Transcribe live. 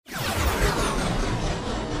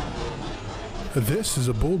This is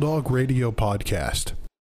a Bulldog Radio podcast.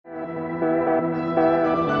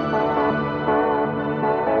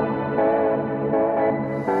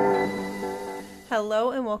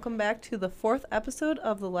 Hello and welcome back to the fourth episode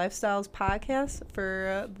of the Lifestyles podcast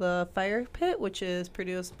for the Fire Pit, which is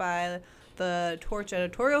produced by the Torch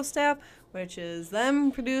editorial staff, which is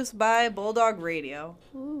then produced by Bulldog Radio.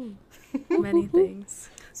 Ooh, many things.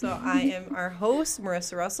 So I am our host,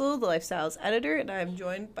 Marissa Russell, the Lifestyles editor, and I'm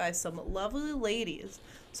joined by some lovely ladies.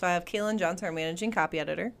 So I have Kaylin Johnson, our managing copy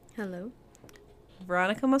editor. Hello.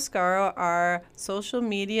 Veronica Mascaro, our social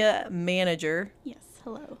media manager. Yes,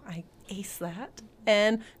 hello. I ace that.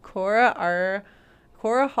 And Cora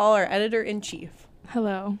Hall, our editor-in-chief.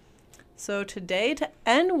 Hello. So today, to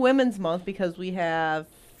end Women's Month, because we have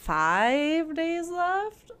 5 days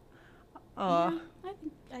left. I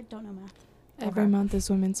don't know math. Every month is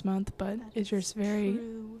Women's Month, but it's just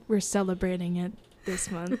we're celebrating it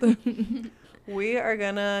this month. We are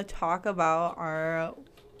going to talk about our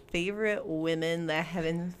favorite women that have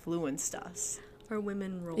influenced us. Our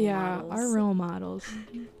women role Yeah, models. our role models.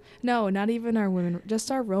 No, not even our women,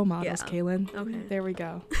 just our role models, Yeah. Kaylin. Okay. There we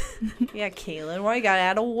go. Yeah, Kaylin, why you got to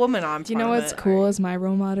add a woman on Do you know what's cool is my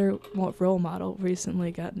role model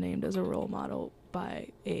recently got named as a role model by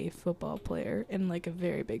a football player in like a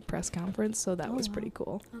very big press conference, so that was pretty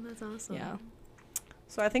cool. Oh, that's awesome. Yeah.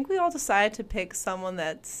 So I think we all decided to pick someone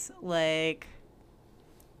that's like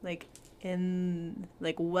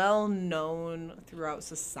well known throughout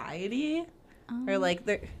society, or like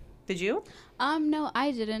there. Did you? No,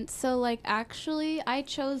 I didn't. So, actually, I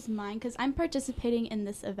chose mine because I'm participating in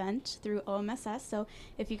this event through OMSS. So,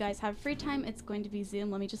 if you guys have free time, it's going to be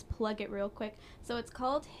Zoom. Let me just plug it real quick. So, it's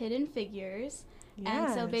called Hidden Figures.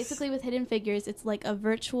 And so basically with Hidden Figures, it's like a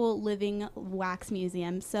virtual living wax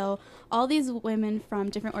museum. So all these women from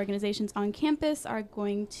different organizations on campus are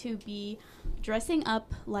going to be dressing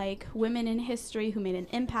up like women in history who made an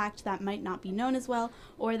impact that might not be known as well,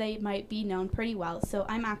 or they might be known pretty well. So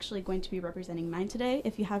I'm actually going to be representing mine today.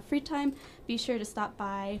 If you have free time, be sure to stop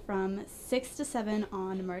by from 6 to 7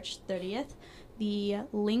 on March 30th. The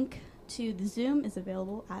link to the Zoom is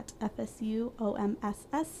available at FSU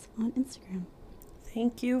OMSS on Instagram.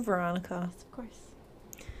 Thank you, Veronica. Yes, of course.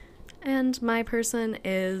 And my person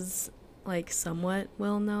is somewhat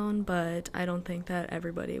well known, but I don't think that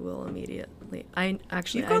everybody will immediately.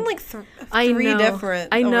 You've gone three different.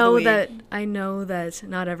 I know that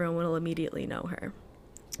not everyone will immediately know her.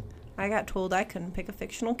 I got told I couldn't pick a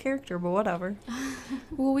fictional character, but whatever.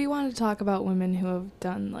 Well, we want to talk about women who have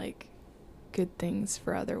done good things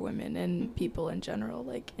for other women and people in general,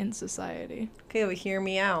 in society. Okay, well, hear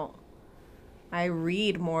me out. I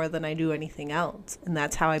read more than I do anything else, and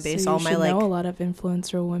that's how I base all my You should know a lot of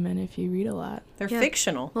influencer women if you read a lot. They're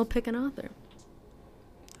fictional. We'll pick an author.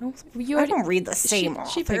 I don't read the same author.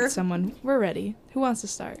 She picked someone. We're ready. Who wants to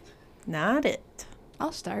start? Not it.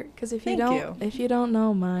 I'll start because if Thank you. if you don't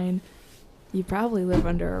know mine, you probably live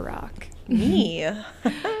under a rock. Me.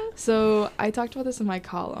 So I talked about this in my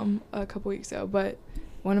column a couple weeks ago, but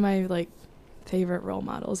one of my favorite role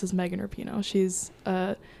models is Megan Rapinoe. She's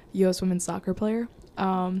a U.S. women's soccer player,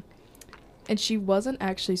 and she wasn't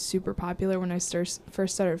actually super popular when I first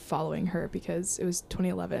started following her because it was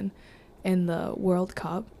 2011 in the World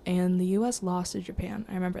Cup, and the U.S. lost to Japan.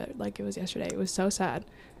 I remember it like it was yesterday. It was so sad,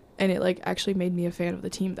 and it actually made me a fan of the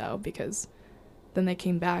team though, because then they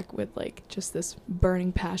came back with just this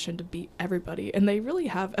burning passion to beat everybody, and they really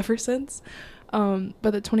have ever since. But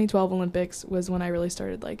the 2012 Olympics was when I really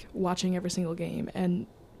started watching every single game, and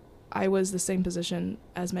I was the same position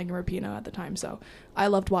as Megan Rapinoe at the time, so I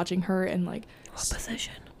loved watching her. And What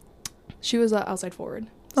position? She was outside forward.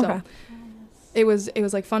 So okay. it was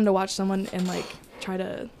fun to watch someone and try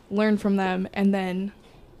to learn from them, and then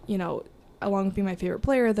along with being my favorite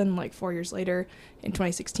player, then 4 years later in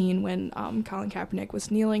 2016 when Colin Kaepernick was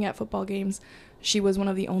kneeling at football games, she was one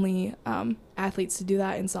of the only athletes to do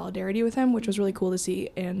that in solidarity with him, which was really cool to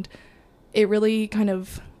see. And it really kind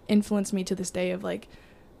of influenced me to this day of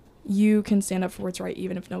you can stand up for what's right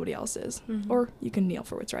even if nobody else is, or you can kneel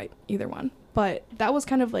for what's right, either one. But that was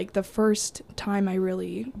kind of the first time I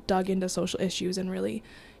really dug into social issues and really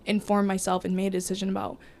informed myself and made a decision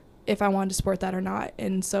about if I wanted to support that or not.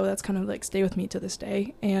 And so that's kind of stay with me to this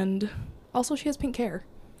day. And also she has pink hair,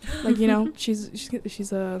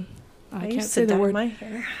 she's a I can't say the word. My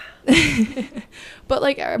hair. But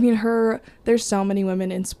there's so many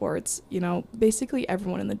women in sports, basically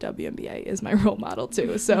everyone in the WNBA is my role model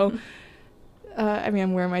too. So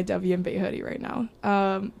I'm wearing my WNBA hoodie right now.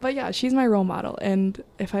 But yeah, she's my role model, and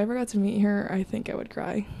if I ever got to meet her, I think I would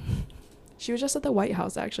cry. She was just at the White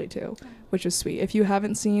House actually too, which was sweet. If you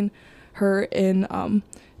haven't seen her in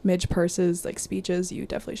Midge Purce's like speeches. You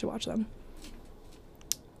definitely should watch them.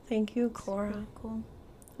 Thank you, Cora. Really cool.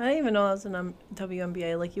 I didn't even know that was an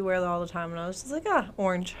WNBA. Like, you wear that all the time, and I was just like,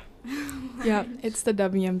 orange. Yeah, it's the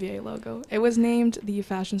WNBA logo. It was named the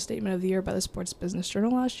fashion statement of the year by the Sports Business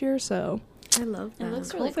Journal last year, so I love that. It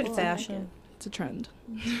looks really COVID cool. fashion. it's a trend.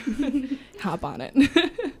 Hop on it.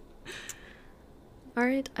 All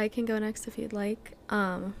right, I can go next if you'd like.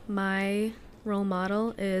 My role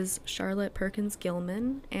model is Charlotte Perkins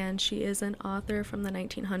Gilman, and she is an author from the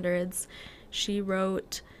 1900s. She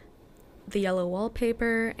wrote The Yellow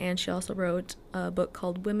Wallpaper, and she also wrote a book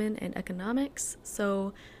called Women and Economics.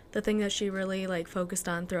 So the thing that she really like focused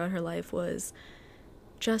on throughout her life was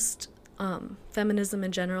just feminism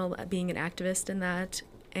in general, being an activist in that,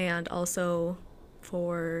 and also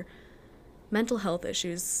for mental health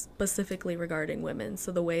issues specifically regarding women.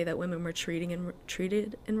 So the way that women were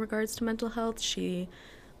treated in regards to mental health.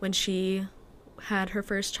 When she had her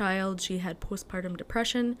first child, she had postpartum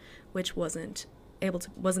depression, which wasn't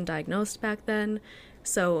diagnosed back then.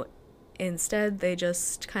 So instead, they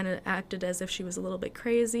just kind of acted as if she was a little bit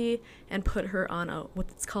crazy and put her on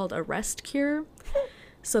what's called a rest cure.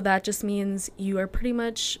 So that just means you are pretty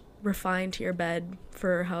much refined to your bed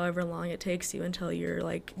for however long it takes you until you're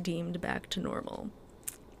like deemed back to normal.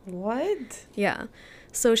 What? Yeah.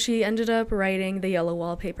 So she ended up writing The Yellow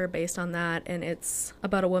Wallpaper based on that, and it's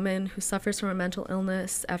about a woman who suffers from a mental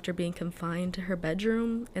illness after being confined to her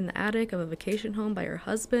bedroom in the attic of a vacation home by her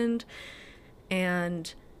husband.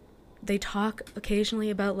 And they talk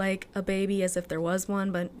occasionally about like a baby as if there was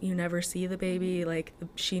one, but you never see the baby. Like,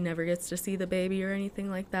 she never gets to see the baby or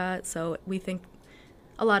anything like that. So we think,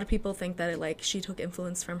 a lot of people think that she took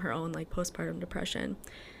influence from her own like postpartum depression.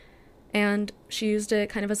 And she used it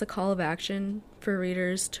kind of as a call of action for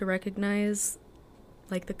readers to recognize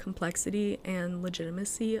like the complexity and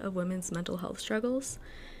legitimacy of women's mental health struggles,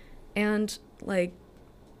 and like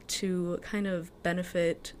to kind of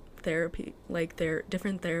benefit therapy, like their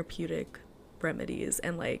different therapeutic remedies,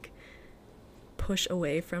 and like push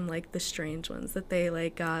away from like the strange ones that they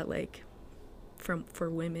like got like for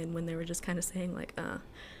women, when they were just kind of saying like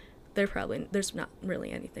there's not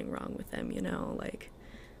really anything wrong with them, you know, like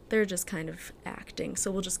they're just kind of acting, so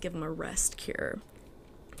we'll just give them a rest cure.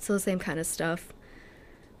 So the same kind of stuff.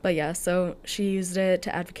 But yeah, so she used it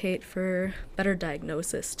to advocate for better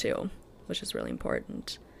diagnosis too, which is really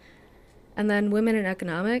important. And then Women in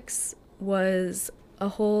Economics was a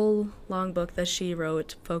whole long book that she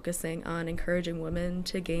wrote focusing on encouraging women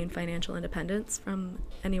to gain financial independence from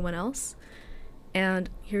anyone else. And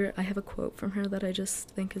here I have a quote from her that I just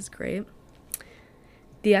think is great.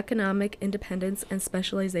 "The economic independence and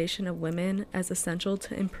specialization of women as essential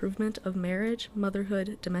to improvement of marriage,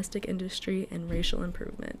 motherhood, domestic industry, and racial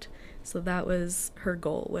improvement." So that was her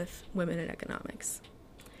goal with Women in Economics.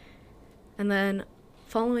 And then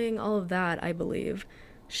following all of that, I believe,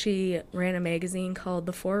 she ran a magazine called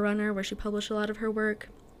The Forerunner, where she published a lot of her work.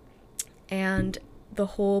 And the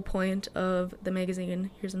whole point of the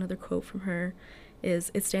magazine, here's another quote from her,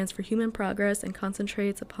 is, "It stands for human progress and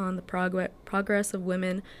concentrates upon the progress of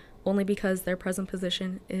women only because their present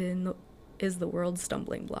position is the world's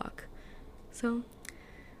stumbling block." So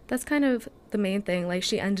that's kind of the main thing. Like,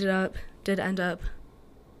 she did end up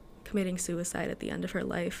committing suicide at the end of her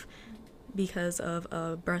life because of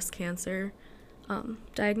a breast cancer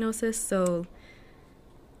diagnosis. So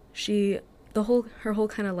her whole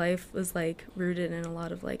kind of life was like rooted in a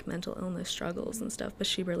lot of like mental illness struggles and stuff, but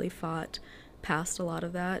she really fought past a lot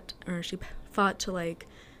of that, or she fought to like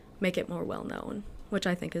make it more well known, which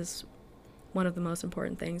I think is one of the most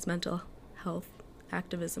important things. Mental health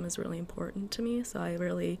activism is really important to me, so I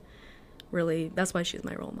really that's why she's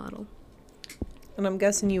my role model. And I'm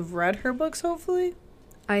guessing you've read her books, hopefully?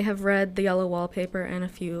 I have read The Yellow Wallpaper and a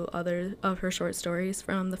few other of her short stories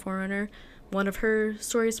from The Forerunner. One of her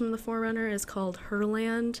stories from The Forerunner is called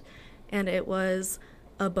Herland, and it was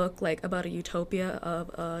a book like about a utopia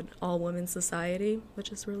of an all-women society,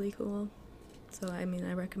 which is really cool. So I mean,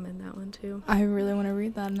 I recommend that one too. I really want to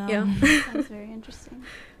read that now. Yeah. Sounds very interesting.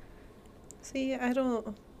 See, I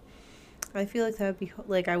feel like that would be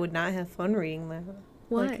like I would not have fun reading that.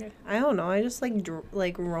 Why? Like, I don't know. I just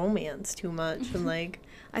like romance too much, and like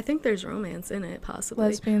I think there's romance in it, possibly.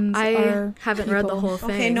 Lesbians I are haven't read the people. whole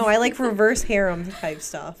thing. okay, no, I like reverse harem type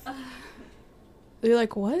stuff. You're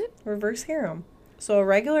like, what? Reverse harem. So a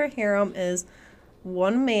regular harem is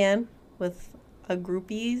one man with a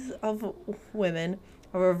groupies of women.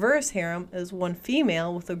 A reverse harem is one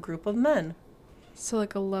female with a group of men. So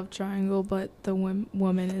like a love triangle, but the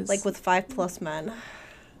woman is Like with 5+ men.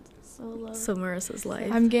 Solo. So Marissa's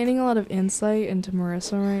life. I'm gaining a lot of insight into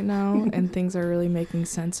Marissa right now, and things are really making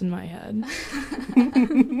sense in my head.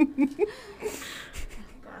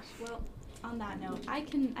 Gosh, well, on that note, I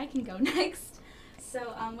can go next. So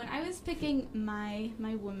when I was picking my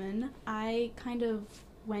woman, I kind of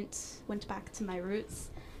went back to my roots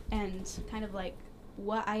and kind of like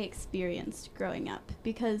what I experienced growing up,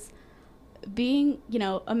 because being,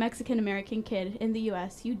 a Mexican American kid in the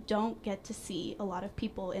US, you don't get to see a lot of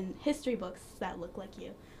people in history books that look like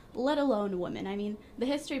you, let alone women. I mean, the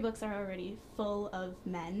history books are already full of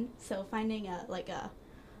men, so finding a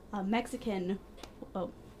Mexican,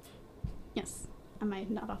 yes, am I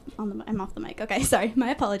not I'm off the mic. Okay, sorry, my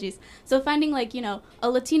apologies. So finding a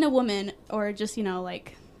Latina woman, or just,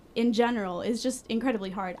 in general, is just incredibly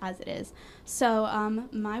hard as it is. So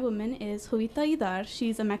my woman is Jovita Idar.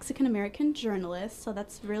 She's a Mexican-American journalist, so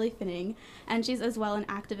that's really fitting. And she's as well an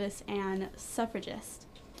activist and suffragist.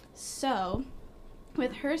 So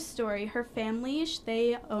with her story, her family,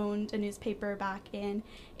 they owned a newspaper back in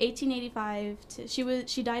 1885.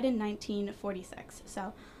 She died in 1946.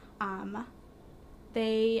 So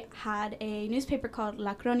they had a newspaper called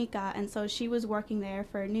La Crónica, and so she was working there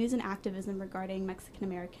for news and activism regarding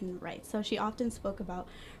Mexican-American rights. So she often spoke about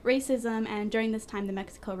racism, and during this time, the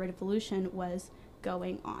Mexico Revolution was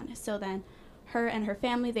going on. So then her and her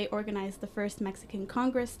family, they organized the first Mexican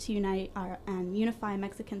Congress to unite and unify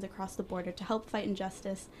Mexicans across the border to help fight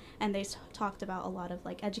injustice, and they talked about a lot of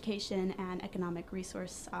education and economic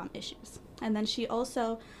resource issues. And then she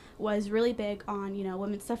also was really big on,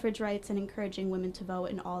 women's suffrage rights and encouraging women to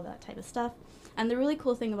vote and all that type of stuff. And the really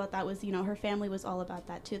cool thing about that was, her family was all about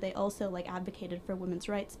that too. They also advocated for women's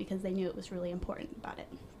rights because they knew it was really important about it.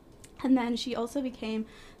 And then she also became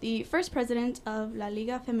the first president of La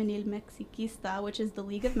Liga Femenil Mexiquista, which is the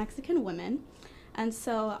League of Mexican Women. And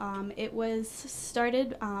so it was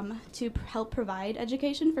started to help provide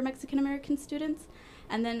education for Mexican American students.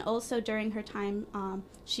 And then also during her time,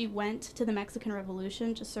 she went to the Mexican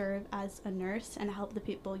Revolution to serve as a nurse and help the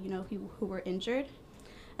people, who were injured.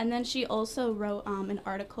 And then she also wrote an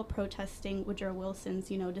article protesting Woodrow Wilson's,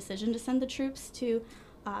 decision to send the troops to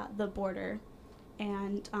the border.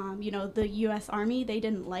 And, the U.S. Army, they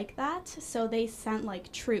didn't like that, so they sent,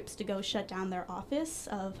 troops to go shut down their office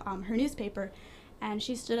of her newspaper. And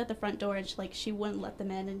she stood at the front door, and she wouldn't let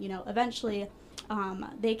them in. And, eventually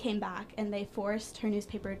they came back, and they forced her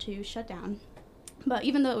newspaper to shut down. But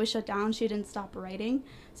even though it was shut down, she didn't stop writing.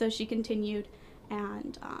 So she continued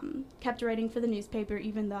and kept writing for the newspaper,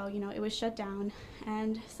 even though, it was shut down.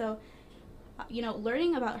 And so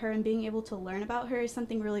learning about her and being able to learn about her is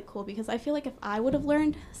something really cool, because I feel like if I would have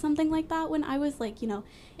learned something like that when I was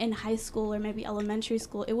in high school or maybe elementary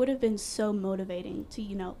school, it would have been so motivating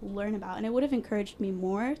to, learn about, and it would have encouraged me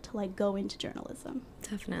more to go into journalism.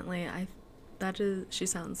 Definitely. She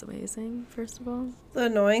sounds amazing, first of all. The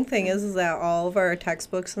annoying thing is that all of our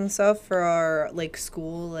textbooks and stuff for our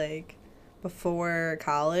school before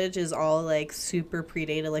college is all super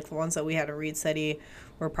predated. The ones that we had to read study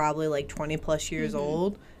were probably 20 plus years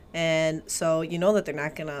old, and so that they're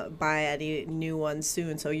not gonna buy any new ones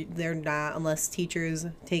soon, so they're not, unless teachers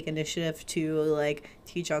take initiative to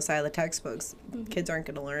teach outside of the textbooks. Kids aren't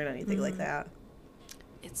gonna learn anything like that.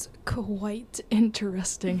 It's quite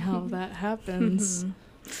interesting how that happens.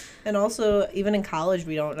 And also, even in college,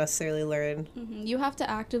 we don't necessarily learn. You have to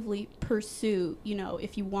actively pursue,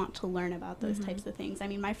 if you want to learn about those types of things. I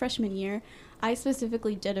mean, my freshman year, I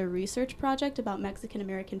specifically did a research project about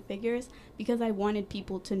Mexican-American figures because I wanted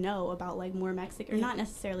people to know about, more Mexican, or not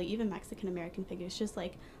necessarily even Mexican-American figures, just,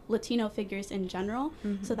 Latino figures in general,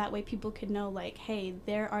 so that way people could know, hey,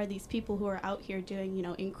 there are these people who are out here doing,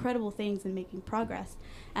 incredible things and making progress.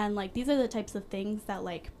 And, these are the types of things that,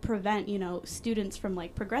 prevent, students from,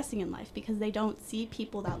 progressing in life, because they don't see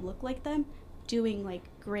people that look like them doing,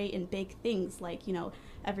 great and big things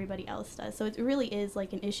everybody else does. So it really is,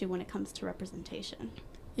 an issue when it comes to representation.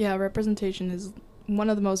 Yeah, representation is one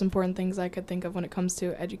of the most important things I could think of when it comes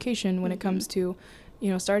to education, when it comes to,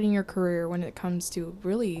 starting your career, when it comes to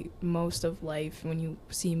really most of life. When you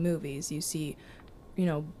see movies, you see,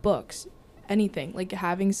 books, anything.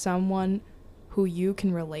 Having someone who you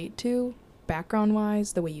can relate to,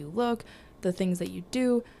 background-wise, the way you look, the things that you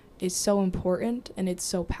do, is so important, and it's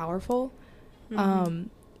so powerful.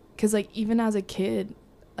 'Cause even as a kid,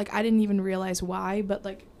 I didn't even realize why, but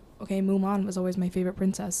okay, Mulan was always my favorite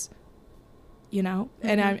princess, and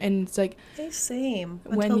it's Hey, same,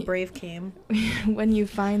 when until Brave came. when you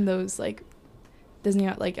find those Disney,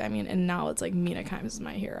 and now it's Mina Kimes is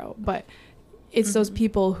my hero, but it's those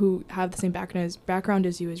people who have the same background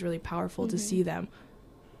as you is really powerful to see them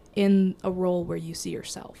in a role where you see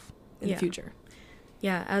yourself. in the future.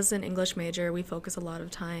 Yeah, as an English major, we focus a lot of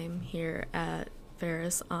time here at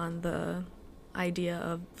Ferris on the idea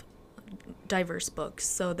of diverse books.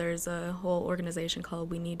 So there's a whole organization called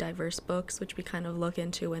We Need Diverse Books, which we kind of look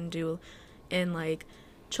into and do in like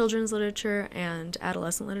children's literature and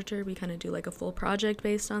adolescent literature. We kind of do like a full project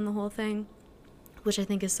based on the whole thing, which I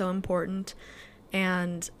think is so important.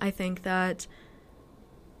 And I think that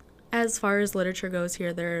as far as literature goes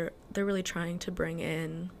here, they're really trying to bring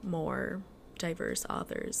in more diverse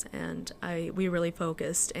authors, and we really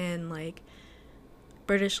focused in like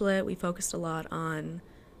British lit, we focused a lot on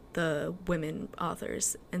the women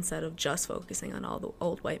authors instead of just focusing on all the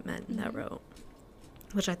old white men that wrote,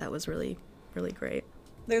 which I thought was really, really great.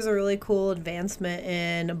 There's a really cool advancement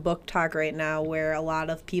in book talk right now where a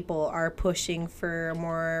lot of people are pushing for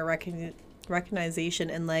more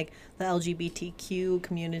recognition in like the LGBTQ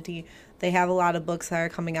community. They have a lot of books that are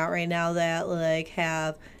coming out right now that like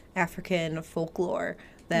have African folklore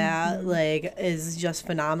that like is just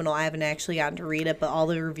phenomenal. I haven't actually gotten to read it, but all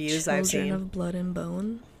the reviews I've seen. Children of Blood and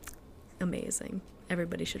Bone, amazing.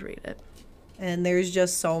 Everybody should read it. And there's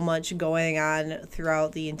just so much going on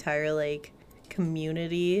throughout the entire like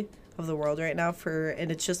community of the world right now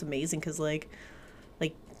and it's just amazing because like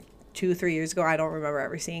 2-3 years ago I don't remember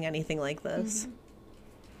ever seeing anything like this.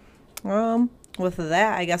 With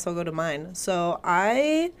that, I guess I'll go to mine. So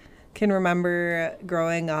I can remember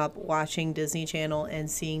growing up watching Disney Channel and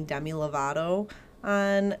seeing Demi Lovato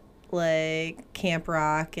on like Camp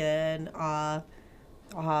Rock and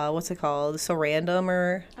what's it called? So Random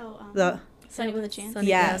or Sunny with a Chance.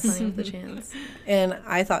 Yes. Sunny with a Chance. And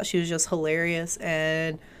I thought she was just hilarious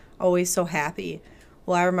and always so happy.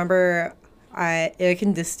 Well, I remember I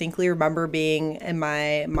can distinctly remember being in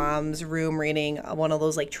my mom's room reading one of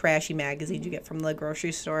those like trashy magazines you get from the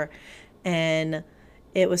grocery store, and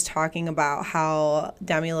it was talking about how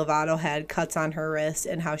Demi Lovato had cuts on her wrist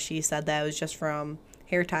and how she said that it was just from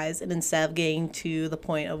hair ties. And instead of getting to the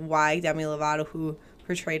point of why Demi Lovato, who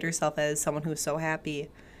portrayed herself as someone who's so happy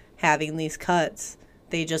having these cuts,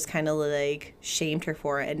 they just kind of like shamed her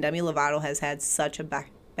for it. And Demi Lovato has had such a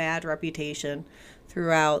bad reputation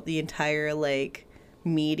throughout the entire like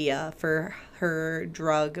media for her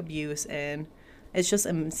drug abuse, and it's just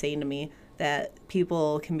insane to me that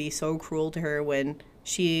people can be so cruel to her when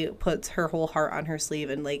she puts her whole heart on her sleeve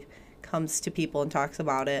and like comes to people and talks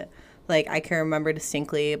about it. Like I can remember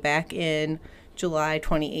distinctly back in July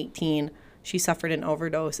 2018, she suffered an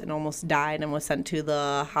overdose and almost died and was sent to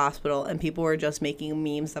the hospital, and people were just making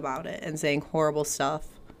memes about it and saying horrible stuff.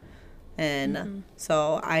 And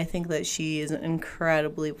so I think that she is an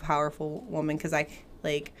incredibly powerful woman because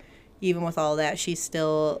even with all that, she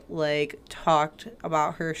still like talked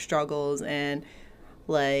about her struggles, and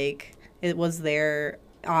like it was there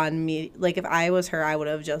on me. Like if I was her, I would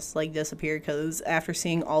have just like disappeared because after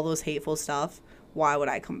seeing all those hateful stuff, why would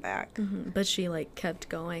I come back? But she like kept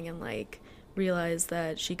going and like realized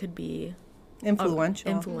that she could be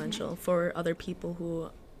influential for other people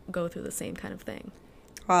who go through the same kind of thing.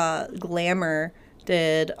 Glamour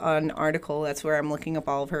did an article, that's where I'm looking up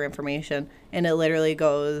all of her information, and it literally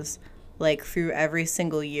goes like through every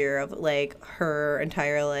single year of like her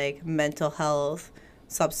entire like mental health,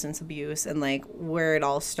 substance abuse, and like where it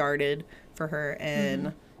all started for her.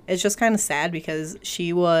 And it's just kind of sad because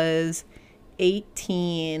she was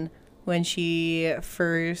 18 when she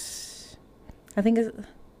first, I think is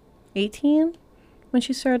 18 when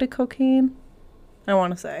she started cocaine, I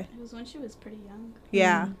want to say. It was when she was pretty young.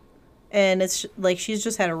 Yeah. And it's like she's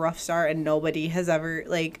just had a rough start, and nobody has ever,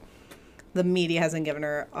 like, the media hasn't given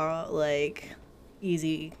her a, like,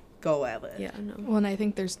 easy go at it. Yeah, no. Well, and I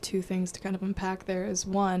think there's two things to kind of unpack there. Is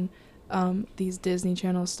one, these Disney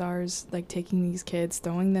Channel stars, like, taking these kids,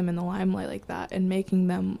 throwing them in the limelight like that, and making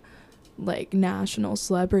them, like, national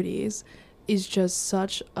celebrities is just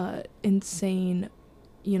such a insane,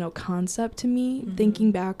 concept to me,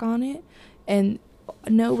 thinking back on it. And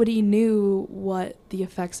nobody knew what the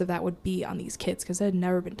effects of that would be on these kids because it had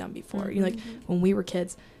never been done before. Like when we were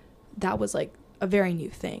kids, that was like a very new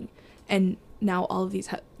thing, and now all of these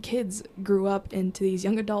kids grew up into these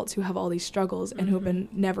young adults who have all these struggles and who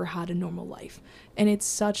have never had a normal life. And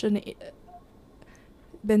it's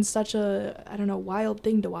been such a I don't know, wild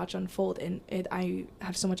thing to watch unfold, and I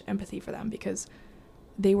have so much empathy for them because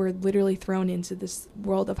they were literally thrown into this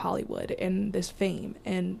world of Hollywood and this fame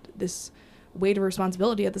and this weight of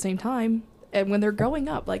responsibility at the same time. And when they're growing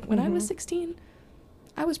up, like when I was 16,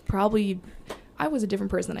 I was a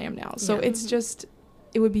different person than I am now. So it's just,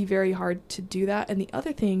 it would be very hard to do that. And the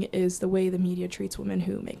other thing is the way the media treats women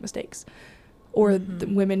who make mistakes. or the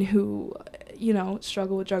women who, you know,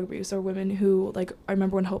 struggle with drug abuse, or women who, like, I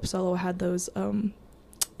remember when Hope Solo had those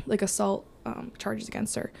like assault charges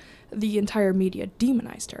against her, the entire media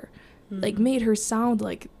demonized her, like made her sound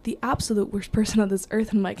like the absolute worst person on this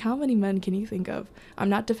earth. And like, how many men can you think of? I'm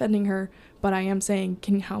not defending her, but I am saying,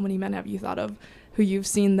 how many men have you thought of who you've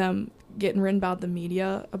seen them getting written about the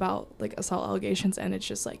media about like assault allegations, and it's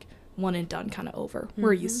just like one and done, kind of over.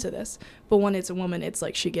 We're used to this. But when it's a woman, it's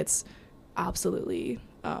like she gets absolutely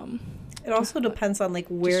it also depends on like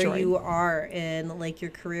where destroyed. you are in like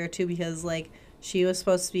your career too, because like she was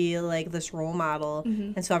supposed to be like this role model,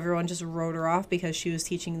 and so everyone just wrote her off because she was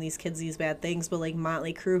teaching these kids these bad things. But like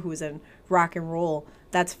Motley Crue, who's in rock and roll,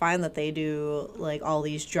 that's fine that they do like all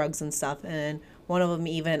these drugs and stuff. And one of them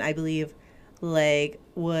even, I believe, like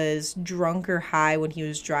was drunk or high when he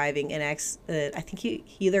was driving, and I think he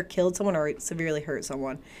either killed someone or severely hurt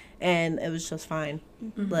someone, and it was just fine.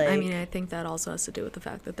 Like, I mean, I think that also has to do with the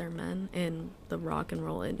fact that they're men in the rock and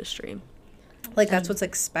roll industry. like that's what's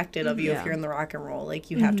expected of you if Yeah. you're in the rock and roll.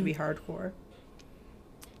 Like you have to be hardcore.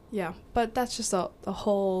 Yeah, but that's just a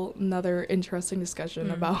whole another interesting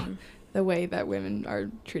discussion about the way that women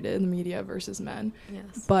are treated in the media versus men.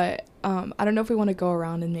 Yes. But I don't know if we want to go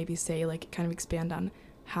around and maybe say, like, kind of expand on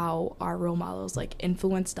how our role models, like,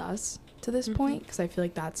 influenced us to this point, because I feel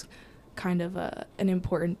like that's kind of an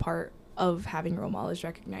important part of having role models,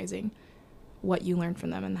 recognizing what you learned from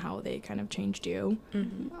them and how they kind of changed you.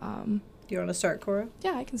 Do you want to start, Cora?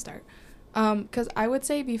 Yeah, I can start. Because I would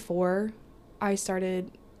say before I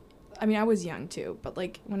started, I mean, I was young too, but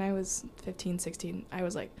like when I was 15, 16, I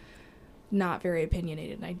was like not very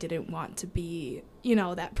opinionated, and I didn't want to be, you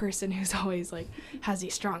know, that person who's always like has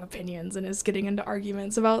these strong opinions and is getting into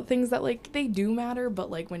arguments about things that like they do matter, but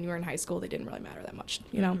like when you were in high school, they didn't really matter that much,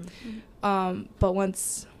 you know? But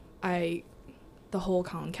once the whole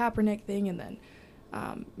Colin Kaepernick thing, and then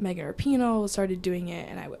Megan Rapinoe started doing it,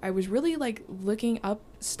 and I was really like looking up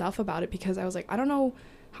stuff about it, because I was like, I don't know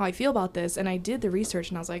how I feel about this, and I did the research,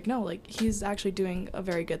 and I was like, no, like he's actually doing a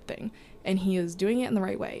very good thing, and he is doing it in the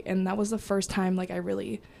right way. And that was the first time like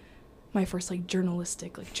my first like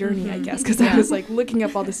journalistic like journey, I guess, because I was like looking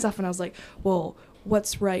up all this stuff, and I was like, well,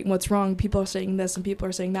 what's right and what's wrong? People are saying this and people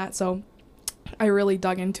are saying that. So I really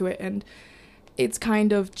dug into it, and it's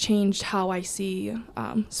kind of changed how I see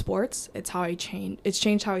sports. It's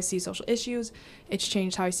changed how I see social issues. It's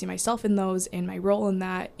changed how I see myself in those and my role in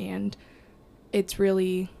that. And it's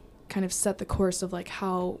really kind of set the course of like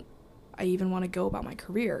how I even want to go about my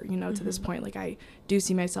career, you know, to this point. Like I do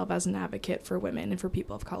see myself as an advocate for women and for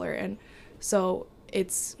people of color. And so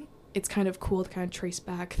it's kind of cool to kind of trace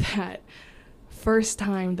back that first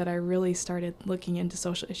time that I really started looking into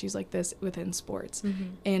social issues like this within sports,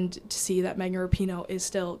 and to see that Megan Rapinoe is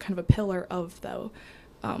still kind of a pillar of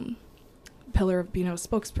being a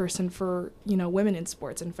spokesperson for, you know, women in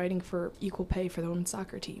sports, and fighting for equal pay for the women's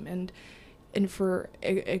soccer team, and for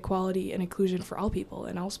equality and inclusion for all people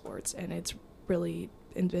in all sports. And it's really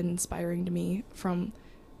been inspiring to me from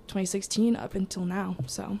 2016 up until now.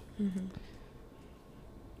 So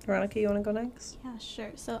Veronica, you want to go next? Yeah, sure.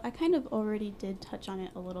 So I kind of already did touch on it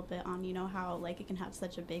a little bit on, you know, how like it can have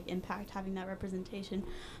such a big impact having that representation.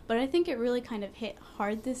 But I think it really kind of hit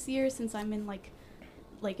hard this year, since I'm in like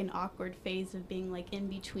an awkward phase of being like in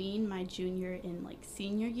between my junior and like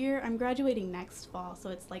senior year. I'm graduating next fall, so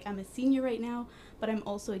it's like I'm a senior right now, but I'm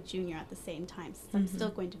also a junior at the same time, since I'm still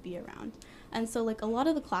going to be around. And so like a lot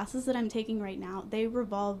of the classes that I'm taking right now, they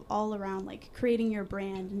revolve all around like creating your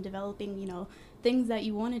brand and developing, you know, things that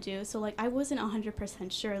you want to do. So like I wasn't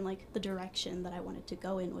 100% sure in like the direction that I wanted to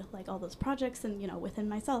go in with like all those projects and, you know, within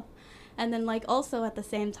myself. And then like also at the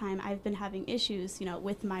same time, I've been having issues, you know,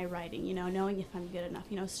 with my writing, you know, knowing if I'm good enough,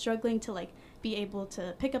 you know, struggling to like be able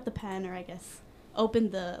to pick up the pen, or I guess open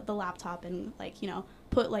the laptop and like, you know,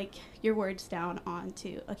 put like your words down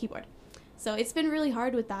onto a keyboard. So it's been really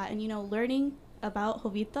hard with that. And, you know, learning about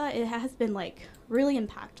Jovita, it has been like really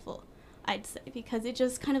impactful, I'd say, because it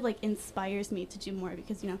just kind of like inspires me to do more,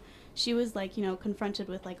 because, you know, she was like, you know, confronted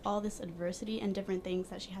with like all this adversity and different things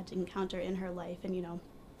that she had to encounter in her life, and, you know,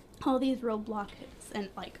 all these roadblocks and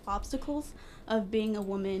like obstacles of being a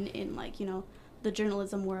woman in like, you know, the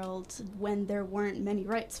journalism world, when there weren't many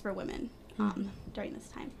rights for women during this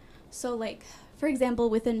time. So like, for example,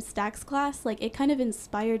 within Stack's class, like it kind of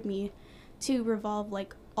inspired me to revolve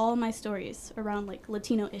like all my stories around like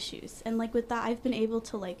Latino issues. And like with that, I've been able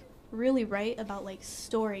to like really write about like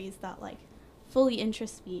stories that like fully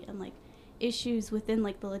interest me, and like issues within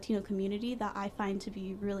like the Latino community that I find to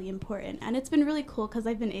be really important. And it's been really cool because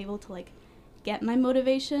I've been able to like get my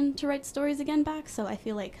motivation to write stories again back. So I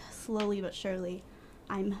feel like slowly but surely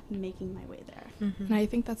I'm making my way there. And I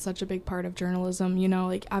think that's such a big part of journalism, you know,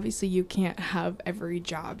 like obviously you can't have every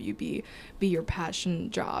job you be your passion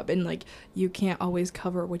job, and like you can't always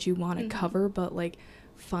cover what you want to cover, but like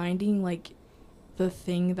finding like the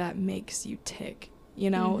thing that makes you tick, you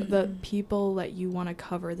know, the people that you want to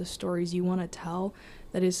cover, the stories you want to tell,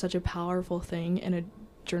 that is such a powerful thing in a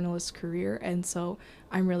journalist's career. And so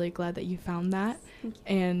I'm really glad that you found that.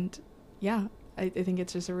 And yeah, I think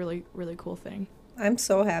it's just a really, really cool thing. I'm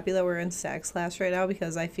so happy that we're in STACS class right now,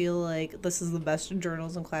 because I feel like this is the best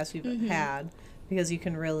journalism class we've had, because you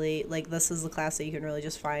can really, like, this is the class that you can really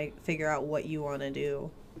just figure out what you want to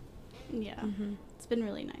do. Yeah, it's been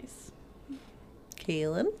really nice.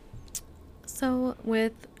 Kaylin? So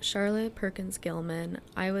with Charlotte Perkins Gilman,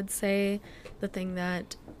 I would say the thing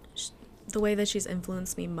that, the way that she's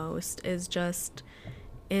influenced me most is just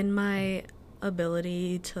in my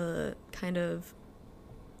ability to kind of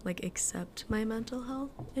like accept my mental health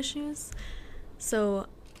issues. So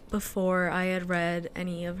before I had read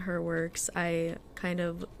any of her works, I kind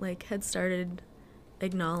of like had started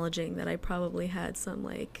acknowledging that I probably had some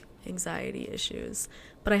like anxiety issues,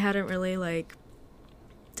 but I hadn't really like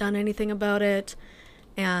done anything about it.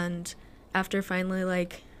 And after finally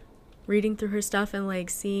like reading through her stuff and like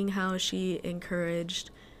seeing how she encouraged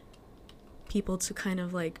people to kind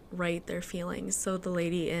of like write their feelings. So the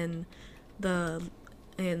lady in the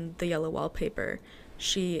Yellow Wallpaper,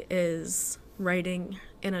 she is writing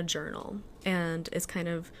in a journal, and it's kind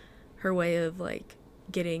of her way of like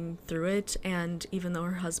getting through it. And even though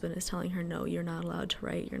her husband is telling her, no, you're not allowed to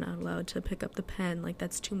write, you're not allowed to pick up the pen, like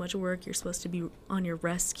that's too much work, you're supposed to be on your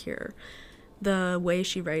rest cure, the way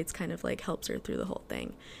she writes kind of like helps her through the whole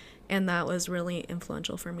thing. And that was really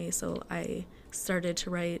influential for me. So I started to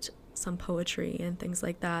write some poetry and things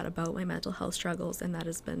like that about my mental health struggles, and that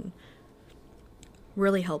has been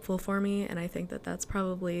really helpful for me. And I think that that's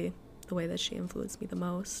probably the way that she influenced me the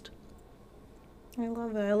most. I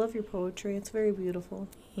love it. I love your poetry. It's very beautiful.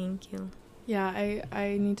 Thank you. Yeah,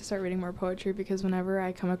 I need to start reading more poetry, because whenever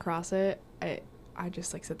I come across it, I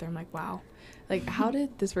just like sit there and I'm like, wow, like how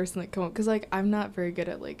did this person like come up? Because like I'm not very good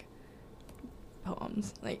at like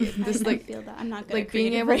poems, like this I like feel that I'm not good like at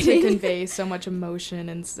being creative able writing. to convey so much emotion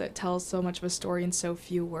and tell so much of a story in so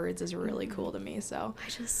few words is really cool to me. So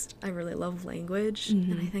I really love language,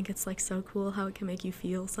 and I think it's like so cool how it can make you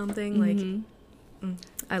feel something. Like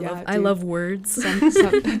I love words.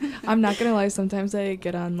 I'm not gonna lie, sometimes I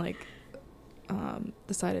get on like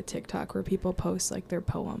the side of TikTok where people post like their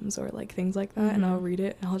poems or like things like that, and I'll read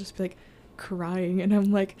it and I'll just be like crying, and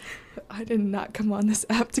I'm like, I did not come on this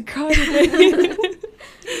app to cry today.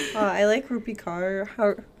 I like Rupi Kaur.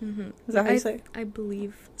 How is that how you say it? I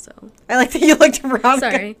believe so. I like that you looked around.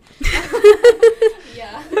 Sorry.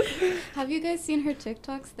 Yeah. Have you guys seen her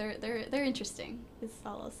TikToks? They're interesting. Is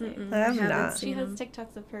all I'll say. I have not. She has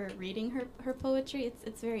TikToks of her reading her poetry.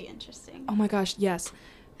 It's very interesting. Oh my gosh, yes,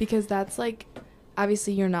 because that's like,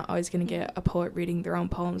 obviously you're not always gonna get a poet reading their own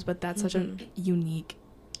poems, but that's such a unique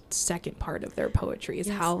second part of their poetry is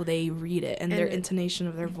how they read it, and their intonation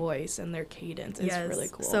of their voice and their cadence is really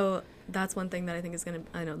cool. So that's one thing that I think is going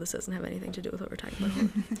to, I know this doesn't have anything to do with what we're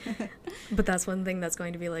talking about, but that's one thing that's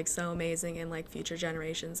going to be like so amazing in like future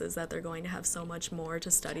generations, is that they're going to have so much more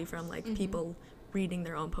to study from, like people reading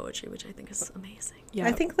their own poetry, which I think is amazing. Yeah,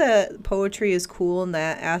 I think that poetry is cool in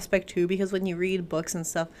that aspect too, because when you read books and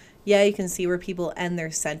stuff, yeah, you can see where people end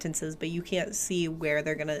their sentences, but you can't see where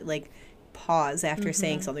they're gonna like pause after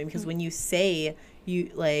saying something, because when you say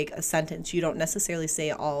like a sentence, you don't necessarily say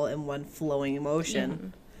it all in one flowing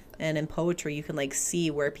emotion. And in poetry, you can like see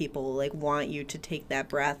where people like want you to take that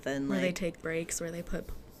breath, and where like they take breaks, where they put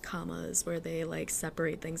commas, where they like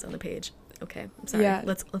separate things on the page. Okay, I'm sorry. Yeah.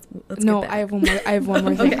 Let's no, get back. I have one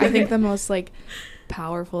more thing. I think the most like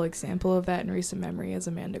powerful example of that in recent memory is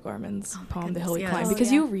Amanda Gorman's poem, The Hill We Climb,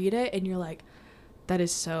 because you read it and you're like, that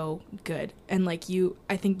is so good, and like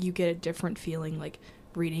I think you get a different feeling like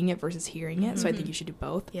reading it versus hearing it. So I think you should do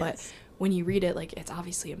both. But when you read it, like it's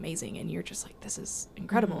obviously amazing, and you're just like, this is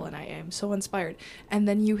incredible, and I am so inspired. And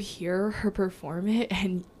then you hear her perform it,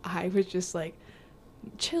 and I was just like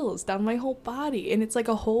chills down my whole body, and it's like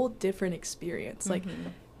a whole different experience. Like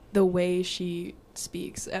the way she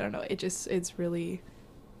speaks, I don't know, it's really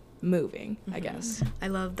moving, I guess. I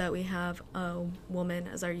love that we have a woman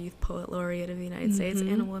as our youth poet laureate of the United States,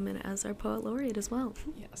 and a woman as our poet laureate as well.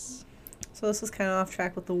 Yes. So this is kind of off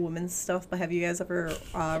track with the women's stuff, but have you guys ever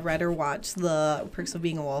read or watched The Perks of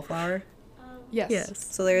Being a Wallflower? Yes.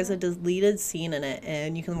 So there's a deleted scene in it,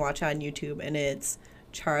 and you can watch it on YouTube, and it's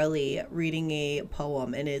Charlie reading a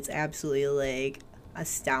poem, and it's absolutely like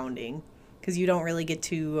astounding, because you don't really get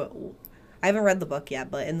to I haven't read the book yet,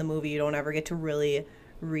 but in the movie you don't ever get to really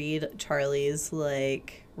read Charlie's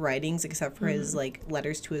like writings except for his like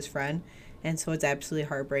letters to his friend. And so it's absolutely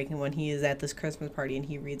heartbreaking when he is at this Christmas party and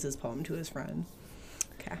he reads his poem to his friend.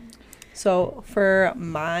 Okay. So for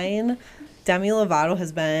mine, Demi Lovato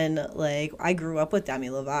has been, like, I grew up with Demi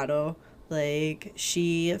Lovato. Like,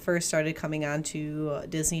 she first started coming on to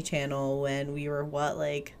Disney Channel when we were, what,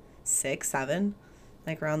 like, 6, 7?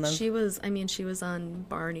 Like, around them. She was on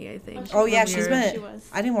Barney, I think. Oh, yeah, When we she's were- been, She was.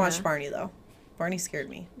 I didn't watch Yeah. Barney, though. Barney scared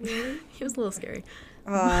me. He was a little scary.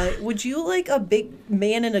 Would you like a big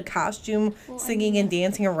man in a costume Well, I singing mean- and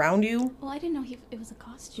dancing around you? Well, I didn't know it was a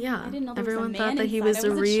costume. Yeah. I didn't know there Everyone was a man thought that he inside. was I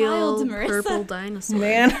a was real child, Marissa. purple dinosaur.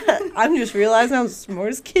 Man, I'm just realizing I was the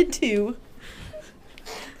smartest kid, too.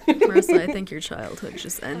 Marissa, I think your childhood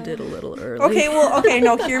just ended a little early. Okay,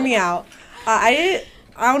 no, hear me out. I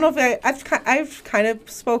don't know if I've kind of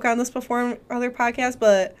spoke on this before in other podcasts,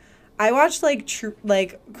 but I watched like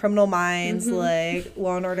Criminal Minds, like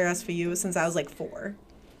Law and Order SVU since I was like 4.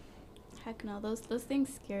 Heck no, those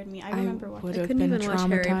things scared me. I remember watching. would I have couldn't been even watch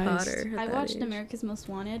Harry traumatized. Potter. at I that watched age. America's Most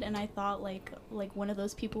Wanted, and I thought like one of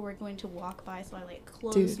those people were going to walk by, so I like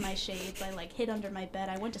closed Dude. my shades. I like hid under my bed.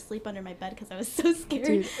 I went to sleep under my bed because I was so scared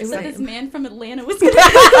Dude, it that was- this man from Atlanta was going to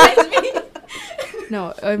find me.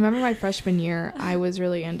 No, I remember my freshman year, I was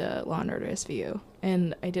really into Law and Order SVU,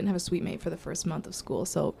 and I didn't have a suite mate for the first month of school,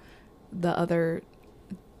 so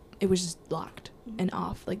it was just locked and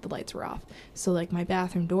off, like the lights were off. So like my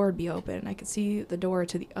bathroom door would be open, and I could see the door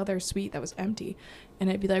to the other suite that was empty, and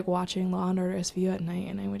I'd be like watching Law and Order SVU at night,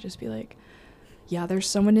 and I would just be like, yeah, there's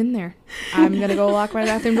someone in there. I'm gonna go lock my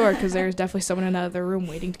bathroom door because there's definitely someone in another room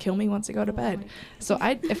waiting to kill me once I go to bed. So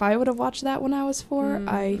if I would have watched that when I was 4,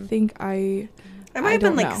 I think I might I have been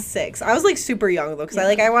don't like know. 6. I was like super young though, because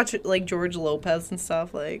I watch like George Lopez and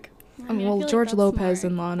stuff. Like I mean, I well, feel like George that's Lopez smart.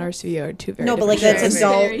 and Law and Order SVU are two very No, but, like, different that's shows.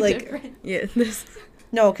 adult, Very like- different. Yeah, this.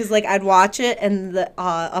 no, because like I'd watch it and the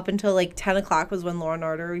up until like 10 o'clock was when Law and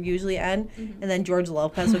Order would usually end, and then George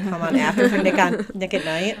Lopez would come on after for Nick at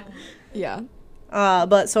Night. Yeah.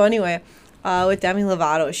 But so anyway, with Demi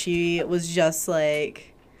Lovato, she was just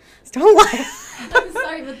like, don't laugh. I'm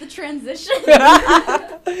sorry, but the transition.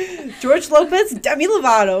 George Lopez, Demi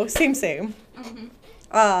Lovato, same.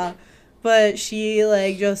 But she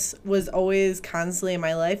like just was always constantly in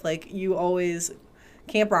my life. Like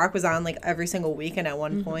Camp Rock was on like every single weekend at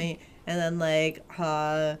one point, and then like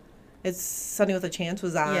It's Sunny with a Chance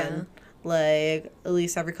was on Yeah. like at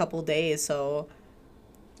least every couple of days. So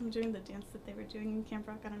I'm doing the dance that they were doing in Camp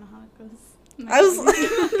Rock. I don't know how it goes. I was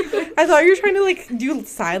I thought you were trying to like do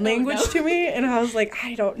sign language no. to me, and I was like,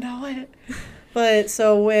 I don't know it. But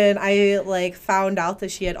so when I like found out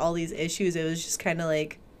that she had all these issues, it was just kind of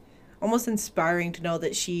like almost inspiring to know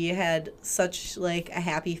that she had such like a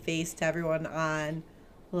happy face to everyone on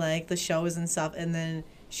like the shows and stuff, and then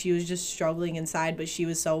she was just struggling inside, but she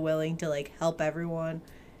was so willing to like help everyone,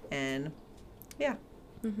 and yeah,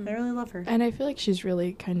 I really love her. And I feel like she's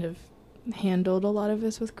really kind of handled a lot of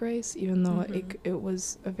this with grace, even though it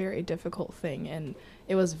was a very difficult thing, and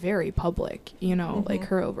it was very public, you know, like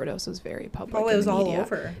her overdose was very public. Oh, it in was the all media.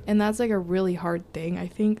 over. And that's like a really hard thing, I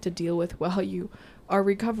think, to deal with while you are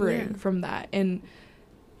recovering Yeah. from that. And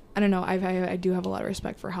I don't know, I do have a lot of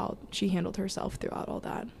respect for how she handled herself throughout all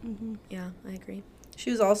that. Yeah, I agree.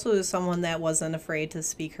 She was also someone that wasn't afraid to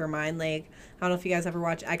speak her mind. Like, I don't know if you guys ever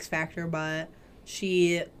watch X Factor, but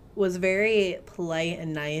she was very polite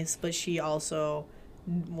and nice, but she also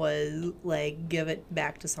was like, give it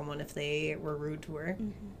back to someone if they were rude to her.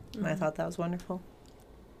 And I thought that was wonderful.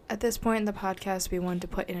 At this point in the podcast, we wanted to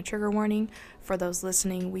put in a trigger warning. For those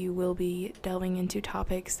listening, we will be delving into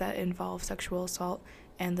topics that involve sexual assault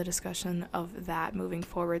and the discussion of that moving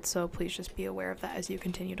forward, so please just be aware of that as you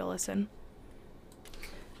continue to listen.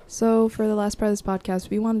 So for the last part of this podcast,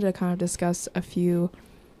 we wanted to kind of discuss a few,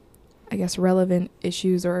 I guess, relevant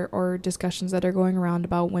issues or discussions that are going around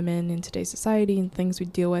about women in today's society and things we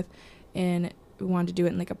deal with. And we wanted to do it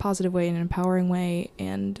in like a positive way and an empowering way.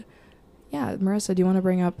 And yeah, Marissa, do you want to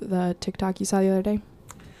bring up the TikTok you saw the other day?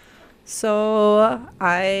 So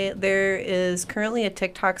there is currently a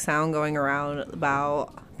TikTok sound going around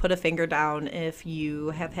about put a finger down if you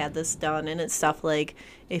have had this done, and it's stuff like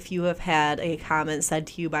if you have had a comment said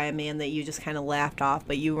to you by a man that you just kind of laughed off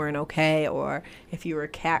but you weren't okay, or if you were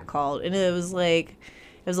catcalled. And it was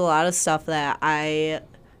a lot of stuff that I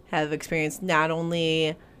have experienced, not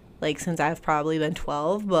only like since I've probably been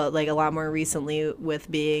 12, but like a lot more recently with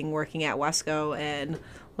working at Wesco and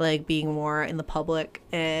like being more in the public.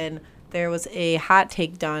 And there was a hot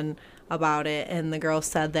take done about it, and the girl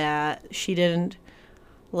said that she didn't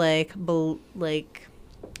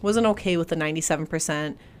wasn't okay with the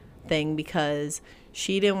 97% thing, because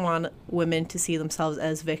she didn't want women to see themselves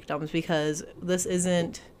as victims, because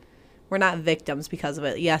we're not victims because of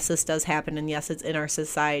it. Yes, this does happen, and yes, it's in our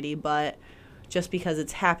society, but just because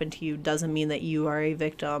it's happened to you doesn't mean that you are a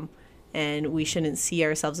victim, and we shouldn't see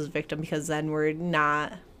ourselves as victim, because then we're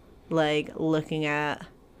not like looking at,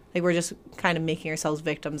 like, we're just kind of making ourselves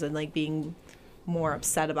victims and like being more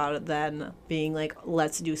upset about it than being like,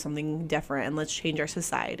 let's do something different and let's change our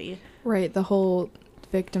society. Right. The whole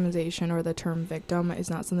victimization, or the term victim, is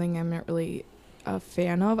not something I'm not really a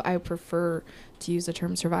fan of. I prefer to use the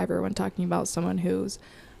term survivor when talking about someone who's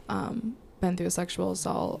been through a sexual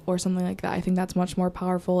assault or something like that. I think that's much more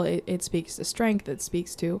powerful. It speaks to strength. It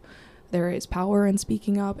speaks to there is power in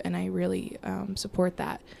speaking up, and I really support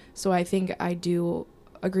that. So I think I do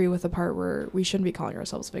agree with the part where we shouldn't be calling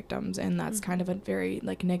ourselves victims, and that's kind of a very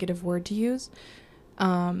like negative word to use.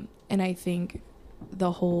 And I think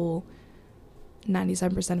the whole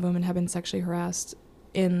 97% of women have been sexually harassed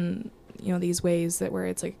in, you know, these ways that where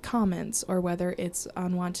it's like comments, or whether it's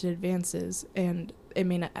unwanted advances, and it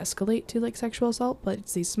may not escalate to like sexual assault, but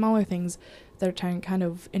it's these smaller things that are kind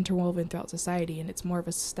of interwoven throughout society, and it's more of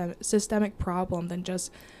a systemic problem than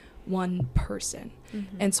just one person.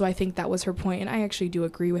 And so I think that was her point, and I actually do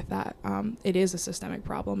agree with that. It is a systemic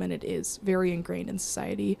problem, and it is very ingrained in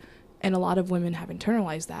society, and a lot of women have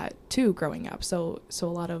internalized that too growing up. So a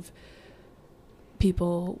lot of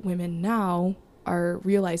women now are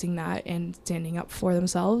realizing that and standing up for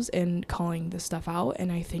themselves and calling this stuff out,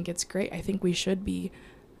 and I think it's great. I think we should be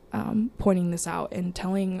pointing this out and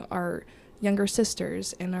telling our younger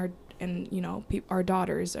sisters and our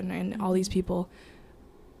daughters and all these people,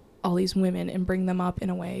 all these women, and bring them up in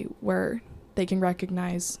a way where they can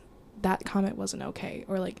recognize that comment wasn't okay,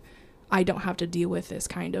 or like, I don't have to deal with this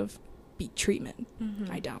kind of treatment.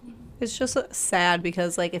 I don't. It's just sad,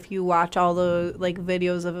 because like if you watch all the like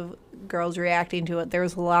videos of girls reacting to it, there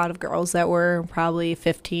was a lot of girls that were probably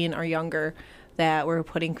 15 or younger that were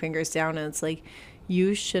putting fingers down, and it's like,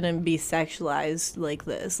 you shouldn't be sexualized like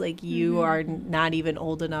this. Like, you are not even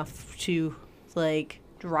old enough to like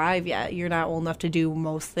drive yet. You're not old enough to do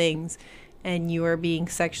most things, and you are being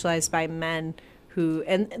sexualized by men who,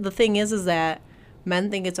 and the thing is that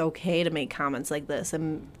men think it's okay to make comments like this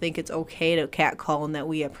and think it's okay to catcall, and that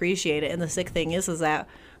we appreciate it. And the sick thing is that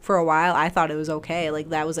for a while I thought it was okay. Like,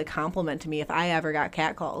 that was a compliment to me if I ever got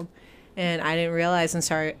catcalled. And I didn't realize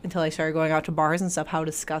until I started going out to bars and stuff how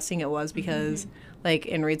disgusting it was, because like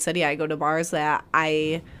in Reed City, I go to bars that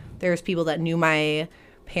there's people that knew my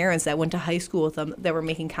parents that went to high school with them that were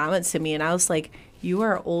making comments to me, and I was like, you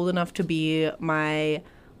are old enough to be my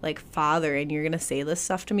like father, and you're gonna say this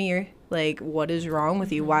stuff to me? Or like, what is wrong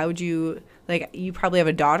with you? Why would you, like, you probably have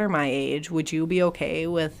a daughter my age, would you be okay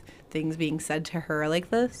with things being said to her like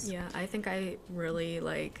this? Yeah, I think I really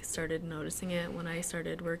like started noticing it when I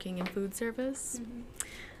started working in food service.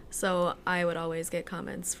 So I would always get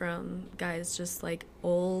comments from guys, just like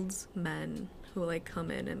old men, who like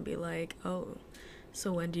come in and be like, oh,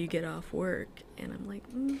 so when do you get off work? And I'm like,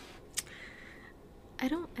 I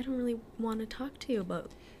don't really want to talk to you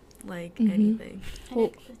about like anything.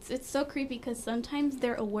 And it's so creepy, because sometimes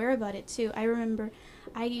they're aware about it too. I remember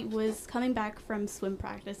I was coming back from swim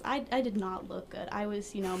practice. I did not look good. I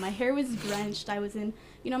was, my hair was drenched. I was in,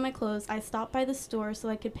 my clothes. I stopped by the store so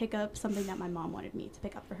I could pick up something that my mom wanted me to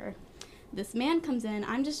pick up for her. This man comes in.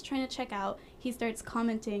 I'm just trying to check out. He starts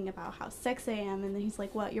commenting about how sexy I am, and then he's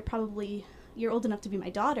like, what, you're old enough to be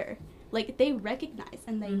my daughter. Like, they recognize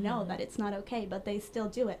and they know that it's not okay, but they still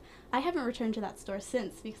do it. I haven't returned to that store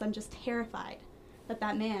since, because I'm just terrified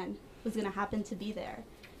that man was going to happen to be there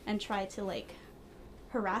and try to, like,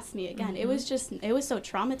 harass me again. It was so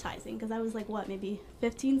traumatizing, because I was, like, maybe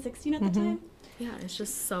 15, 16 at the time? Yeah, it's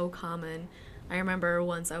just so common. I remember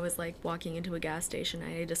once I was, like, walking into a gas station.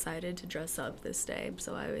 I decided to dress up this day,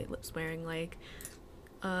 so I was wearing, like,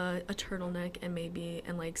 a turtleneck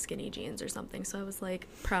and like skinny jeans or something, so I was like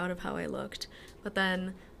proud of how I looked. But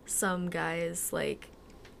then some guys, like,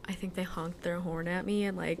 I think they honked their horn at me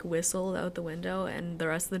and like whistled out the window, and the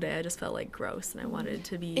rest of the day I just felt like gross, and I wanted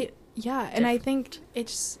to be and I think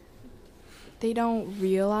they don't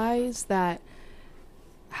realize that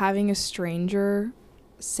having a stranger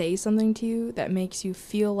say something to you that makes you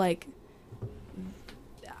feel like,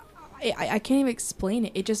 I can't even explain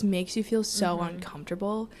it. It just makes you feel so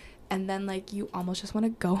uncomfortable, and then like you almost just want to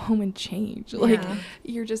go home and change. Like,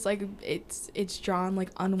 you're just like, it's drawn like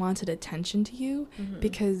unwanted attention to you,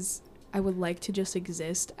 because I would like to just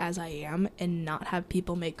exist as I am and not have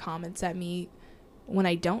people make comments at me when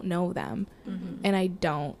I don't know them and I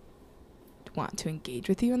don't want to engage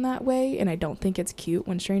with you in that way, and I don't think it's cute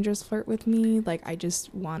when strangers flirt with me. Like, I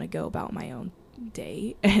just want to go about my own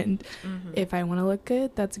day, and if I want to look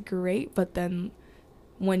good, that's great. But then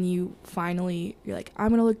when you're like, I'm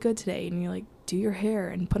gonna look good today, and you're like, do your hair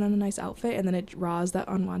and put on a nice outfit, and then it draws that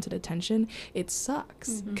unwanted attention, it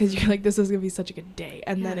sucks, because you're like, this is gonna be such a good day,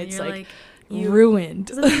 and then it's like ruined.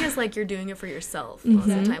 The thing is, like, you're doing it for yourself most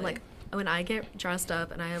of the time. Like, when I get dressed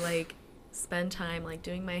up and I like spend time like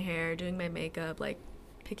doing my hair, doing my makeup, like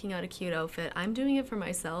picking out a cute outfit, I'm doing it for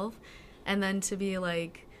myself. And then to be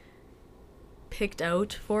like picked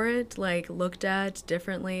out for it, like looked at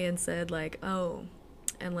differently and said like, oh,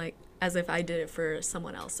 and like as if I did it for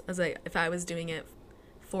someone else, as if I was doing it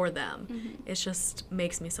for them, it just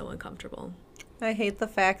makes me so uncomfortable. I hate the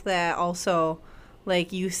fact that also,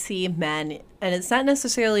 like, you see men, and it's not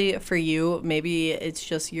necessarily for you, maybe it's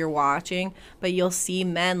just you're watching, but you'll see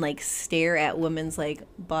men, like, stare at women's, like,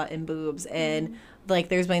 butt and boobs, and, like,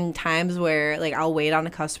 there's been times where, like, I'll wait on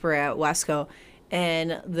a customer at Wesco,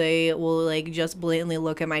 and they will, like, just blatantly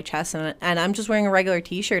look at my chest, and I'm just wearing a regular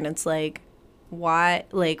t-shirt, and it's like, why,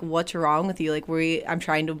 like, what's wrong with you? Like, I'm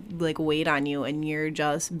trying to, like, wait on you, and you're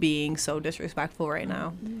just being so disrespectful right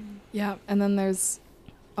now. Yeah, and then there's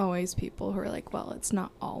always people who are like, well, it's not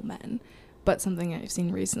all men. But something I've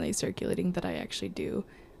seen recently circulating that I actually do,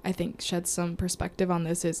 I think, shed some perspective on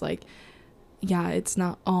this is like, yeah, it's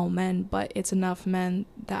not all men, but it's enough men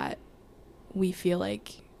that we feel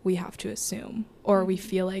like we have to assume, or we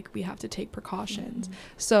feel like we have to take precautions.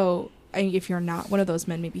 So if you're not one of those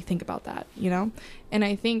men, maybe think about that, you know? And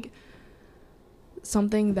I think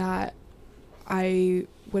something that I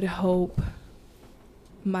would hope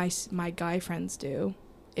my guy friends do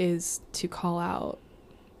is to call out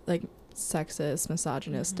like sexist,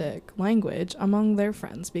 misogynistic language among their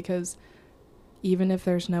friends, because even if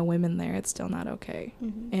there's no women there, it's still not okay.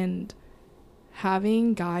 And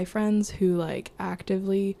having guy friends who like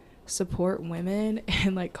actively support women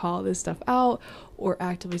and like call this stuff out, or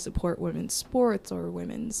actively support women's sports or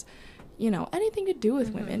women's, you know, anything to do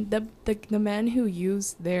with women, the men who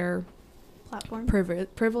use their Platform.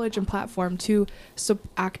 Privilege and platform to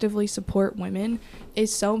actively support women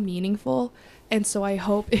is so meaningful. And so I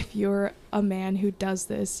hope if you're a man who does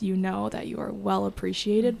this, you know that you are well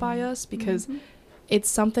appreciated by us, because it's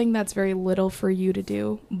something that's very little for you to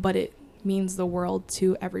do, but it means the world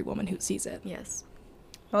to every woman who sees it. Yes.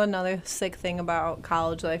 Well, another sick thing about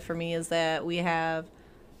college life for me is that we have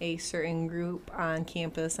a certain group on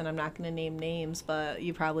campus, and I'm not going to name names, but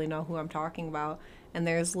you probably know who I'm talking about. And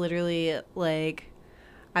there's literally, like,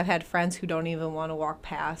 I've had friends who don't even want to walk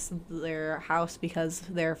past their house because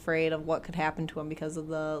they're afraid of what could happen to them because of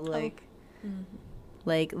the, like,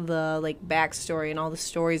 the backstory and all the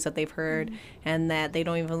stories that they've heard, and that they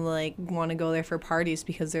don't even, like, want to go there for parties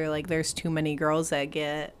because they're, like, there's too many girls that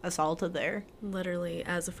get assaulted there. Literally,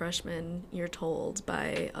 as a freshman, you're told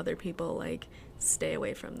by other people, like, stay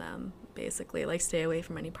away from them, basically. Like, stay away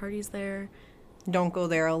from any parties there. Don't go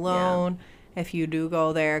there alone. Yeah. If you do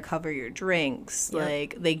go there, cover your drinks. Yep.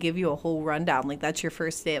 Like, they give you a whole rundown. Like, that's your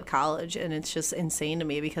first day of college, and it's just insane to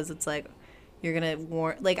me because it's like, you're going to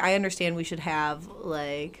warn... Like, I understand we should have,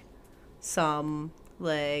 like, some,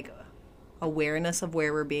 like, awareness of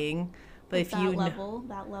where we're being, but if you...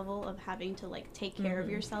 that level of having to, like, take care of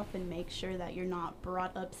yourself and make sure that you're not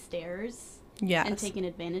brought upstairs and taken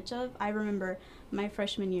advantage of. I remember my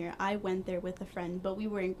freshman year, I went there with a friend, but we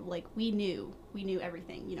were like, we knew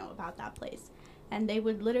everything, you know, about that place. And they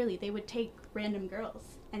would take random girls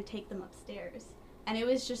and take them upstairs. And it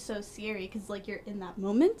was just so scary because, like, you're in that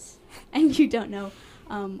moment and you don't know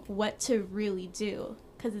what to really do,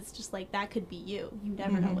 because it's just like, that could be you. You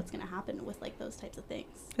never know what's going to happen with, like, those types of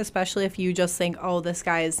things. Especially if you just think, oh, this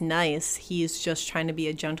guy is nice. He's just trying to be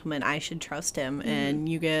a gentleman. I should trust him. And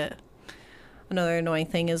you get... Another annoying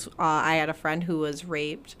thing is I had a friend who was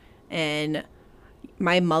raped, and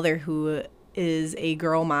my mother, who is a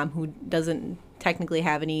girl mom who doesn't technically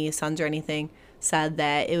have any sons or anything, said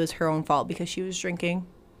that it was her own fault because she was drinking.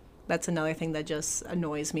 That's another thing that just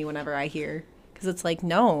annoys me whenever I hear, because it's like,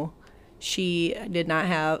 no, she could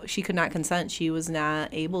not consent. She was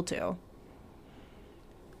not able to.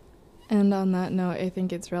 And on that note, I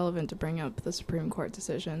think it's relevant to bring up the Supreme Court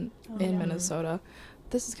decision in Minnesota.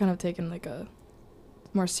 This is kind of taken like a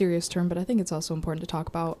more serious term, but I think it's also important to talk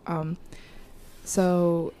about.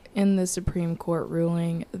 So in the Supreme Court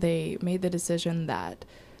ruling, they made the decision that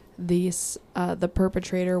the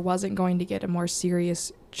perpetrator wasn't going to get a more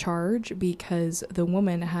serious charge because the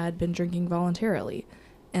woman had been drinking voluntarily,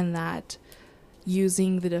 and that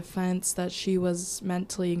using the defense that she was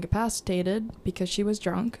mentally incapacitated because she was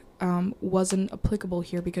drunk wasn't applicable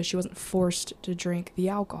here because she wasn't forced to drink the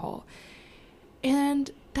alcohol.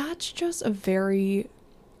 And that's just a very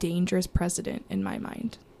dangerous precedent in my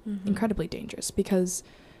mind. Incredibly dangerous, because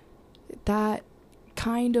that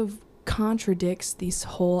kind of contradicts this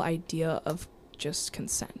whole idea of just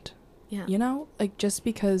consent. Yeah. You know, like, just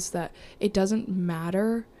because that it doesn't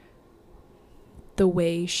matter the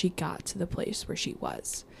way she got to the place where she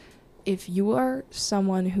was. If you are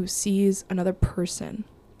someone who sees another person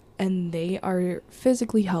and they are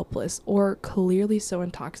physically helpless or clearly so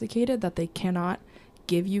intoxicated that they cannot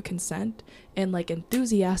give you consent and like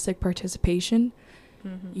enthusiastic participation,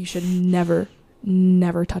 you should never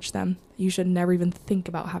touch them. You should never even think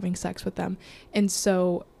about having sex with them. And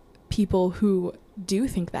so people who do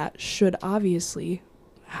think that should obviously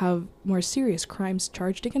have more serious crimes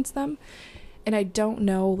charged against them. And I don't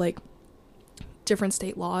know, like, different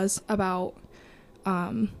state laws about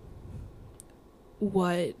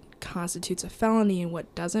what constitutes a felony and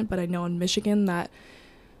what doesn't, but I know in Michigan that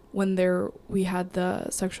when we had the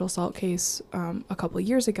sexual assault case a couple of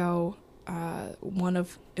years ago,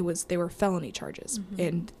 they were felony charges,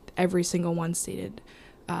 and every single one stated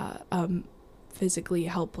physically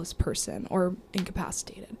helpless person or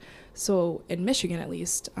incapacitated. So in Michigan, at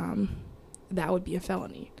least, that would be a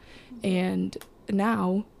felony. And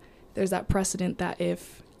now there's that precedent that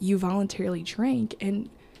if you voluntarily drank, and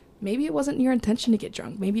maybe it wasn't your intention to get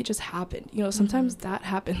drunk, maybe it just happened. You know, sometimes that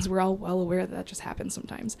happens. We're all well aware that just happens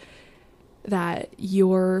sometimes. That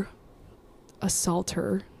your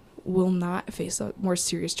assaulter will not face a more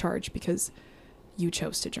serious charge because you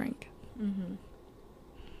chose to drink.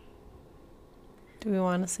 Do we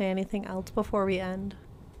want to say anything else before we end?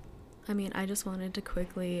 I mean, I just wanted to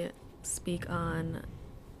quickly speak on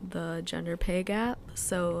the gender pay gap.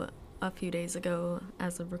 So a few days ago,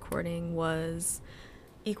 as of recording, was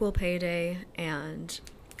Equal Pay Day, and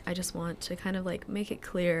I just want to kind of like make it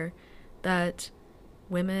clear that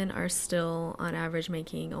women are still on average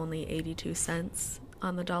making only 82 cents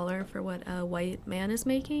on the dollar for what a white man is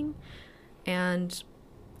making. And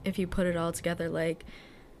if you put it all together, like,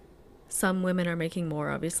 some women are making more,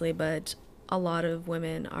 obviously, but a lot of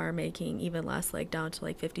women are making even less, like down to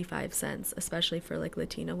like 55 cents, especially for like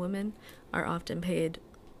Latina women are often paid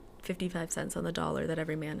 55 cents on the dollar that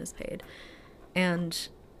every man is paid. And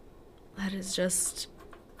that is just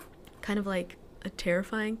kind of like a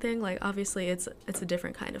terrifying thing. Like, obviously it's a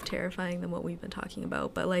different kind of terrifying than what we've been talking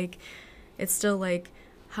about, but like, it's still like,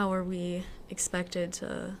 how are we expected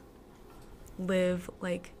to live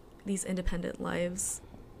like these independent lives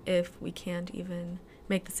if we can't even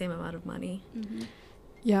make the same amount of money?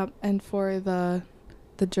 Yeah, and for the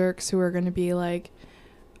jerks who are going to be like,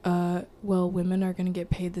 well, women are going to get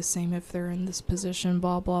paid the same if they're in this position,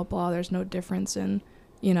 blah, blah, blah. There's no difference in,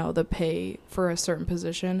 you know, the pay for a certain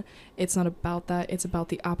position. It's not about that. It's about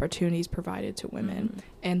the opportunities provided to women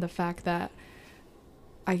and the fact that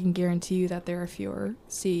I can guarantee you that there are fewer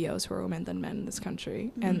CEOs who are women than men in this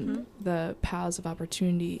country. And the paths of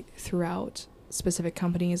opportunity throughout specific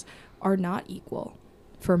companies are not equal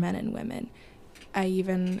for men and women. I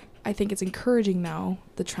think it's encouraging now,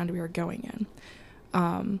 the trend we are going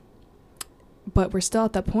in. But we're still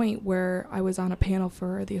at that point where I was on a panel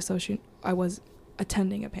for I was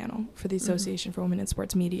attending a panel for the Association for Women in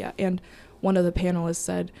Sports Media, and one of the panelists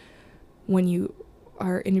said, when you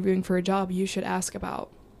are interviewing for a job, you should ask about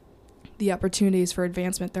the opportunities for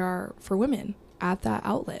advancement there are for women at that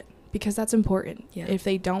outlet, because that's important. If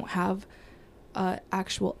they don't have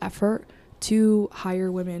actual effort to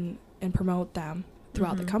hire women and promote them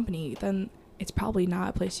throughout the company, then it's probably not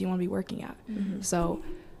a place you want to be working at. So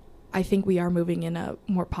I think we are moving in a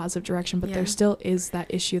more positive direction, but there still is that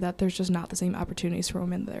issue that there's just not the same opportunities for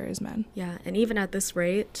women there is men. Yeah, and even at this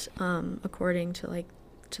rate, according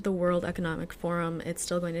to the World Economic Forum, it's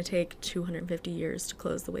still going to take 250 years to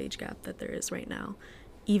close the wage gap that there is right now,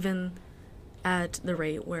 even at the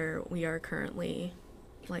rate where we are currently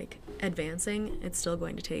advancing. It's still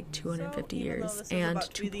going to take 250 years and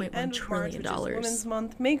 $2.1 trillion. Women's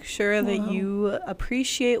Month. Make sure that you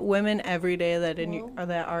appreciate women every day that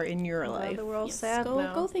are in your life. The world's sad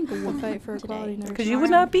now. Go think of one Fight for equality, because you would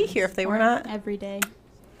not be here if they were not. Every day.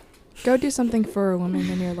 Go do something for a woman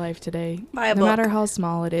in your life today. Buy a no book. matter how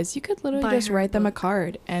small it is. You could literally just write them a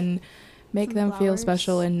card and make them feel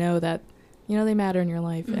special and know that, they matter in your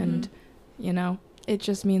life. And, it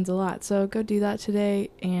just means a lot. So go do that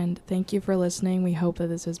today, and thank you for listening. We hope that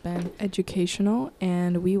this has been educational,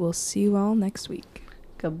 and we will see you all next week.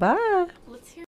 Goodbye.